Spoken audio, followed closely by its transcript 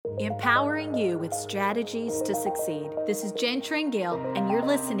empowering you with strategies to succeed. This is Jen Tringale, and you're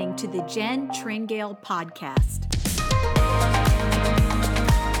listening to the Jen Tringale Podcast.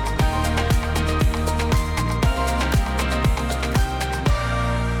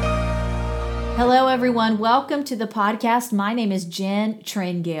 Hello, everyone. Welcome to the podcast. My name is Jen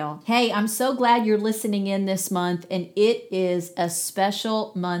Tringale. Hey, I'm so glad you're listening in this month, and it is a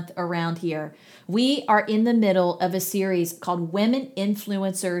special month around here. We are in the middle of a series called Women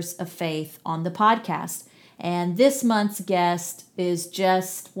Influencers of Faith on the podcast. And this month's guest is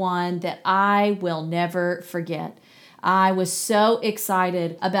just one that I will never forget. I was so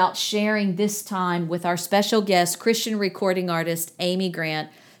excited about sharing this time with our special guest, Christian recording artist Amy Grant.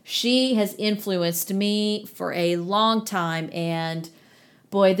 She has influenced me for a long time, and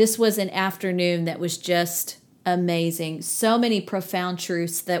boy, this was an afternoon that was just amazing. So many profound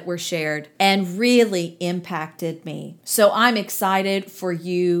truths that were shared and really impacted me. So I'm excited for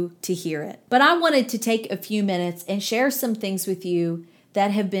you to hear it. But I wanted to take a few minutes and share some things with you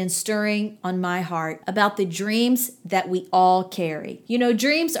that have been stirring on my heart about the dreams that we all carry. You know,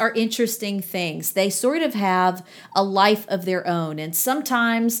 dreams are interesting things. They sort of have a life of their own. And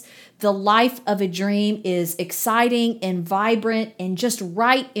sometimes the life of a dream is exciting and vibrant and just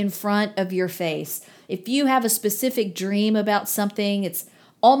right in front of your face. If you have a specific dream about something, it's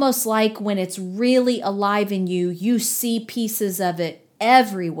almost like when it's really alive in you, you see pieces of it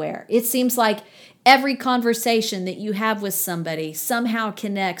everywhere. It seems like every conversation that you have with somebody somehow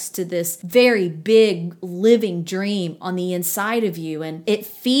connects to this very big living dream on the inside of you, and it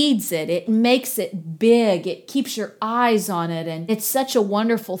feeds it. It makes it big. It keeps your eyes on it, and it's such a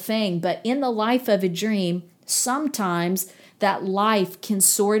wonderful thing. But in the life of a dream, sometimes that life can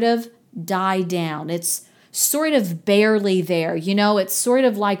sort of die down. It's sort of barely there. You know, it's sort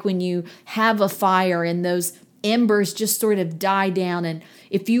of like when you have a fire and those embers just sort of die down, and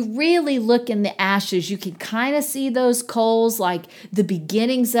if you really look in the ashes, you can kind of see those coals, like the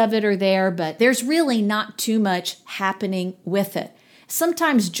beginnings of it are there, but there's really not too much happening with it.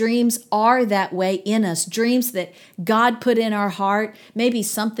 Sometimes dreams are that way in us, dreams that God put in our heart, maybe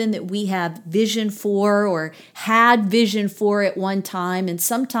something that we have vision for or had vision for at one time. And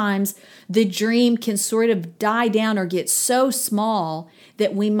sometimes the dream can sort of die down or get so small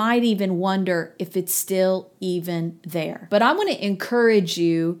that we might even wonder if it's still even there. But I want to encourage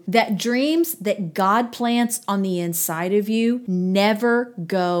you that dreams that God plants on the inside of you never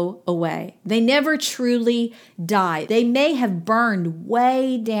go away. They never truly die. They may have burned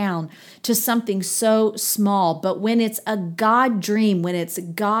way down to something so small, but when it's a God dream, when it's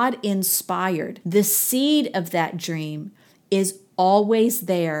God inspired, the seed of that dream is always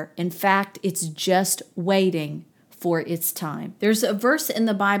there. In fact, it's just waiting for its time. There's a verse in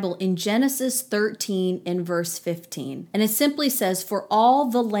the Bible in Genesis 13 and verse 15, and it simply says, "For all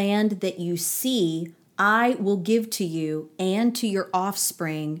the land that you see, I will give to you and to your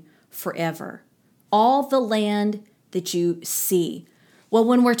offspring forever." All the land that you see. Well,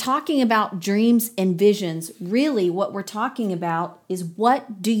 when we're talking about dreams and visions, really what we're talking about is,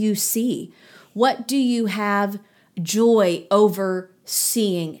 what do you see? What do you have joy over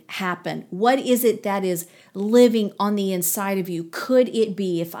seeing happen? What is it that is living on the inside of you? Could it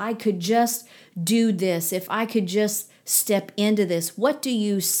be, if I could just do this, if I could just step into this? What do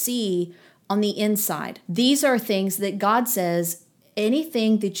you see on the inside? These are things that God says,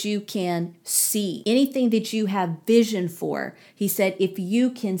 anything that you can see, anything that you have vision for, He said, if you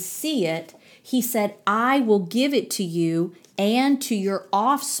can see it, He said, I will give it to you and to your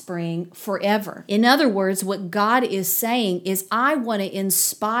offspring forever. In other words, what God is saying is, I want to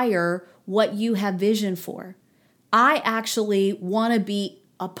inspire what you have vision for. I actually want to be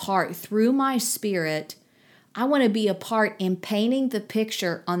a part through my Spirit. I want to be a part in painting the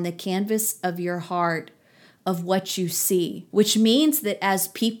picture on the canvas of your heart of what you see, which means that as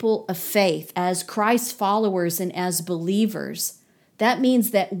people of faith, as Christ followers and as believers, that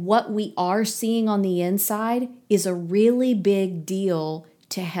means that what we are seeing on the inside is a really big deal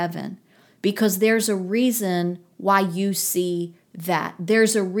to heaven, because there's a reason why you see that.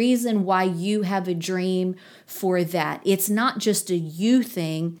 There's a reason why you have a dream for that. It's not just a you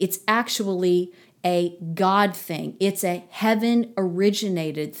thing. It's actually a God thing. It's a heaven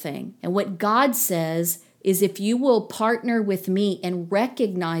originated thing. And what God says is, if you will partner with me and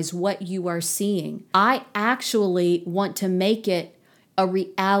recognize what you are seeing, I actually want to make it a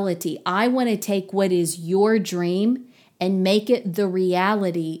reality. I want to take what is your dream and make it the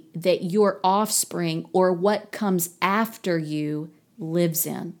reality that your offspring or what comes after you lives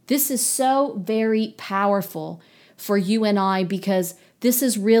in. This is so very powerful for you and I, because This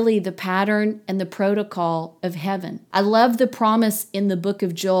is really the pattern and the protocol of heaven. I love the promise in the book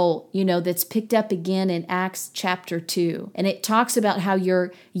of Joel, that's picked up again in Acts chapter 2. And it talks about how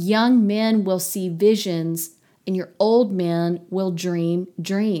your young men will see visions and your old men will dream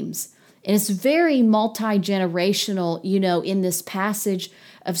dreams. And it's very multi-generational, in this passage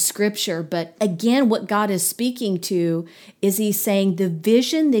of scripture. But again, what God is speaking to is he's saying the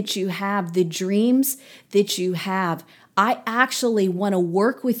vision that you have, the dreams that you have, I actually want to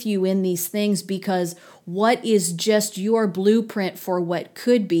work with you in these things, because what is just your blueprint for what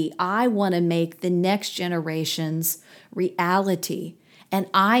could be, I want to make the next generation's reality. And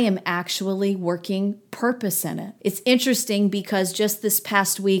I am actually working purpose in it. It's interesting because just this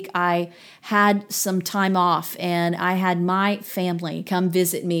past week, I had some time off and I had my family come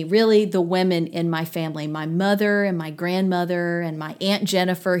visit me, really the women in my family, my mother and my grandmother and my Aunt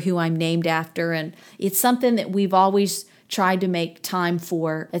Jennifer, who I'm named after. And it's something that we've always tried to make time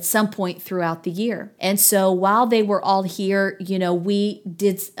for at some point throughout the year. And so while they were all here, we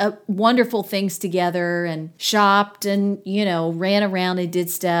did wonderful things together and shopped and, ran around and did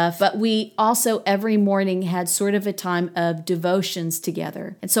stuff. But we also every morning had sort of a time of devotions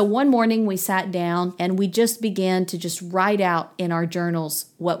together. And so one morning we sat down and we just began to just write out in our journals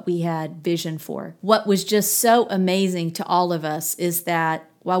what we had vision for. What was just so amazing to all of us is that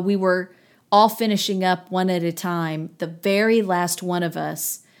while we were all finishing up one at a time, the very last one of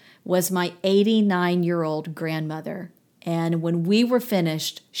us was my 89-year-old grandmother. And when we were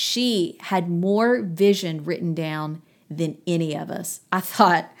finished, she had more vision written down than any of us. I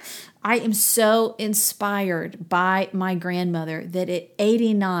thought, I am so inspired by my grandmother that at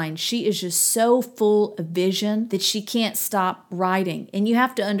 89, she is just so full of vision that she can't stop writing. And you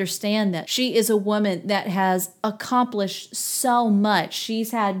have to understand that she is a woman that has accomplished so much.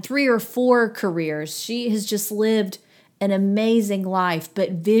 She's had 3 or 4 careers. She has just lived an amazing life,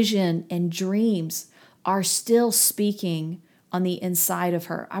 but vision and dreams are still speaking on the inside of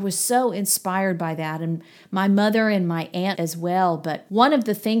her. I was so inspired by that, and my mother and my aunt as well. But one of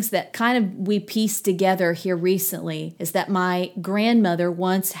the things that kind of we pieced together here recently is that my grandmother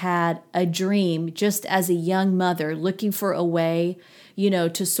once had a dream just as a young mother looking for a way,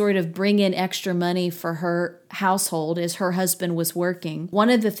 to sort of bring in extra money for her household as her husband was working. One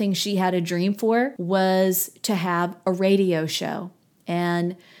of the things she had a dream for was to have a radio show.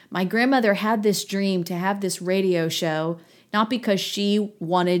 And my grandmother had this dream to have this radio show, not because she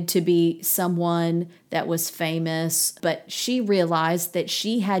wanted to be someone that was famous, but she realized that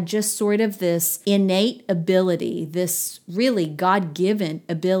she had just sort of this innate ability, this really God-given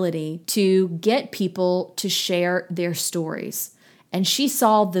ability to get people to share their stories. And she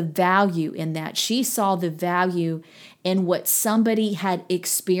saw the value in that. She saw the value in what somebody had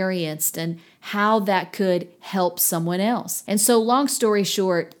experienced and how that could help someone else. And so, long story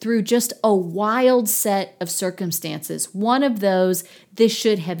short, through just a wild set of circumstances, one of those, this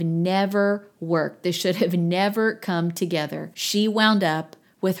should have never worked. This should have never come together. She wound up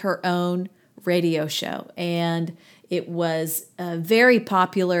with her own radio show. And it was very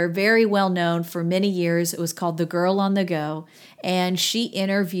popular, very well known for many years. It was called The Girl on the Go. And she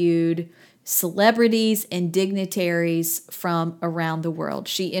interviewed celebrities and dignitaries from around the world.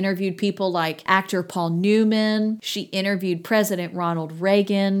 She interviewed people like actor Paul Newman. She interviewed President Ronald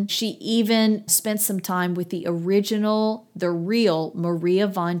Reagan. She even spent some time with the real Maria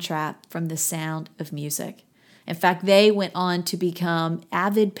von Trapp from The Sound of Music. In fact, they went on to become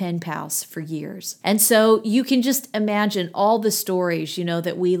avid pen pals for years. And so you can just imagine all the stories,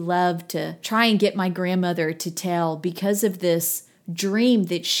 that we love to try and get my grandmother to tell because of this dream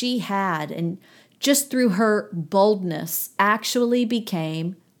that she had, and just through her boldness actually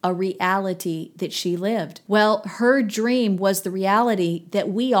became a reality that she lived. Well, her dream was the reality that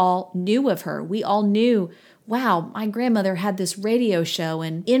we all knew of her. We all knew, wow, my grandmother had this radio show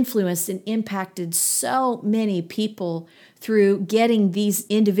and influenced and impacted so many people through getting these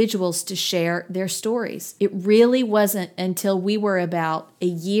individuals to share their stories. It really wasn't until we were about a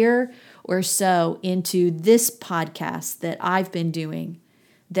year or so into this podcast that I've been doing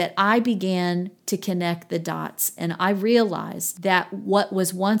that I began to connect the dots, and I realized that what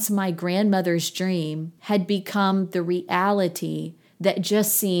was once my grandmother's dream had become the reality that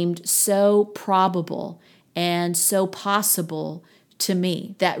just seemed so probable and so possible to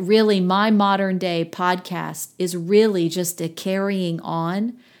me, that really my modern day podcast is really just a carrying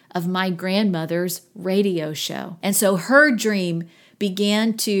on of my grandmother's radio show. And so her dream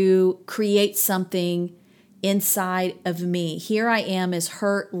began to create something inside of me. Here I am as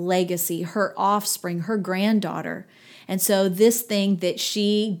her legacy, her offspring, her granddaughter. And so this thing that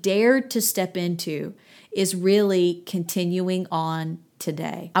she dared to step into is really continuing on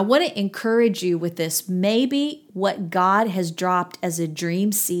today. I want to encourage you with this. Maybe what God has dropped as a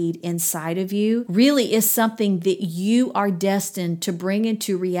dream seed inside of you really is something that you are destined to bring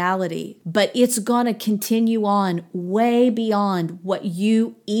into reality, but it's going to continue on way beyond what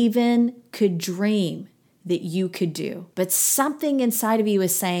you even could dream that you could do. But something inside of you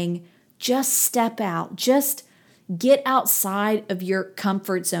is saying, just step out, just get outside of your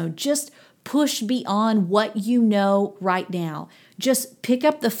comfort zone, just push beyond what you know right now. Just pick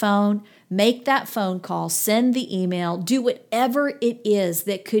up the phone, make that phone call, send the email, do whatever it is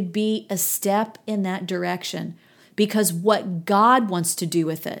that could be a step in that direction. Because what God wants to do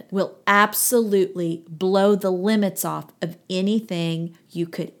with it will absolutely blow the limits off of anything you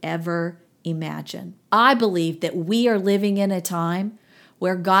could ever imagine. I believe that we are living in a time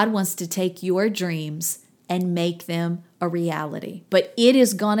where God wants to take your dreams and make them a reality. But it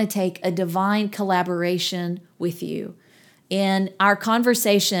is going to take a divine collaboration with you. In our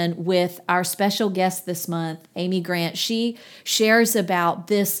conversation with our special guest this month, Amy Grant, she shares about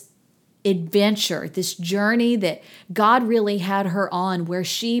this adventure, this journey that God really had her on, where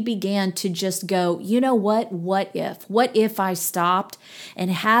she began to just go, you know what? What if I stopped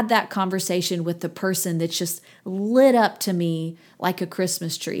and had that conversation with the person that just lit up to me like a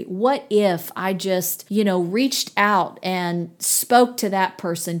Christmas tree? What if I just, reached out and spoke to that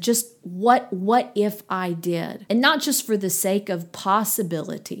person? Just what if I did? And not just for the sake of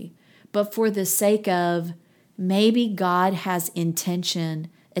possibility, but for the sake of maybe God has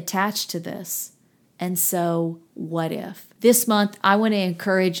intention attached to this. And so, what if? This month, I want to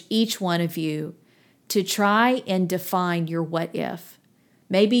encourage each one of you to try and define your what if.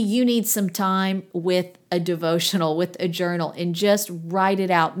 Maybe you need some time with a devotional, with a journal, and just write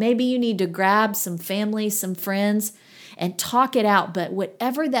it out. Maybe you need to grab some family, some friends, and talk it out. But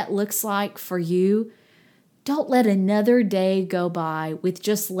whatever that looks like for you, don't let another day go by with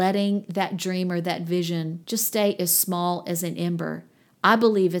just letting that dream or that vision just stay as small as an ember. I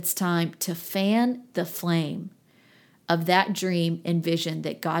believe it's time to fan the flame of that dream and vision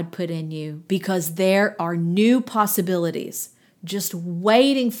that God put in you, because there are new possibilities just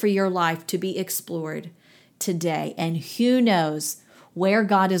waiting for your life to be explored today. And who knows where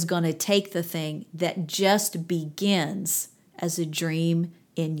God is going to take the thing that just begins as a dream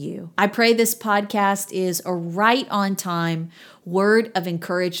in you. I pray this podcast is a right on time word of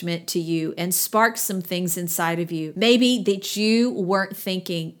encouragement to you and sparks some things inside of you, maybe that you weren't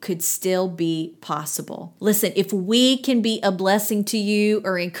thinking could still be possible. Listen, if we can be a blessing to you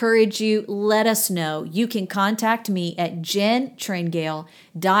or encourage you, let us know. You can contact me at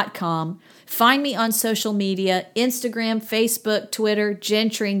jentrengale.com. Find me on social media, Instagram, Facebook, Twitter, Jen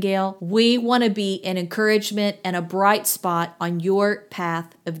Tringale. We want to be an encouragement and a bright spot on your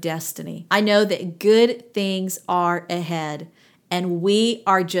path of destiny. I know that good things are ahead, and we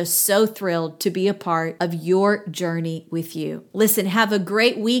are just so thrilled to be a part of your journey with you. Listen, have a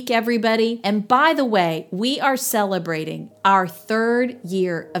great week, everybody. And by the way, we are celebrating our 3rd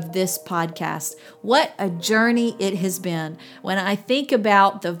year of this podcast. What a journey it has been. When I think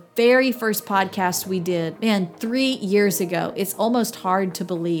about the very first podcast we did, 3 years ago, it's almost hard to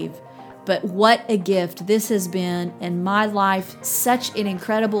believe. But what a gift this has been in my life. Such an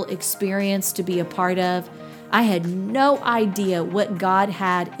incredible experience to be a part of. I had no idea what God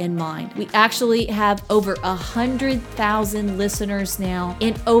had in mind. We actually have over 100,000 listeners now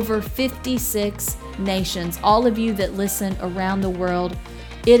in over 56 nations. All of you that listen around the world,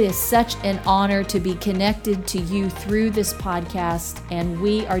 it is such an honor to be connected to you through this podcast. And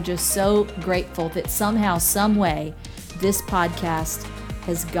we are just so grateful that somehow, some way, this podcast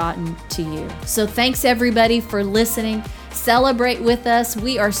has gotten to you. So thanks everybody for listening. Celebrate with us.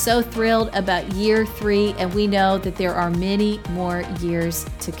 We are so thrilled about year 3, and we know that there are many more years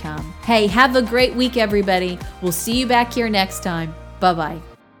to come. Hey, have a great week, everybody. We'll see you back here next time. Bye-bye.